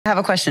I have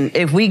a question.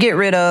 If we get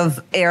rid of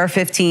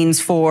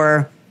AR-15s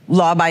for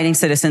law-abiding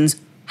citizens,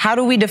 how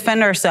do we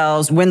defend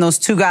ourselves when those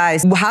two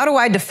guys, how do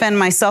I defend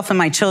myself and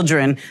my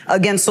children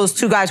against those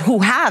two guys who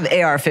have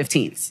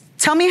AR-15s?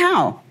 Tell me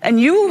how. And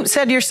you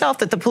said yourself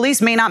that the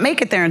police may not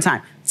make it there in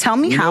time. Tell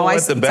me how I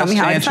defend myself. The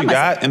best chance you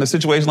got in a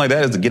situation like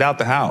that is to get out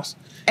the house.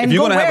 And if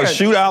you're going to have a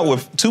shootout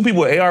with two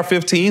people with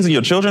AR-15s and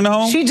your children at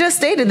home? She just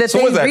stated that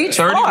they reach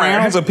 30 far.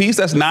 rounds a piece?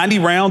 That's 90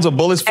 rounds of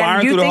bullets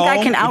firing through the home? And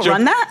you think I can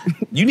outrun that?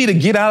 You need to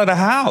get out of the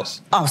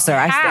house. Oh, sir,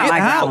 I stand my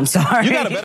ground. I'm sorry.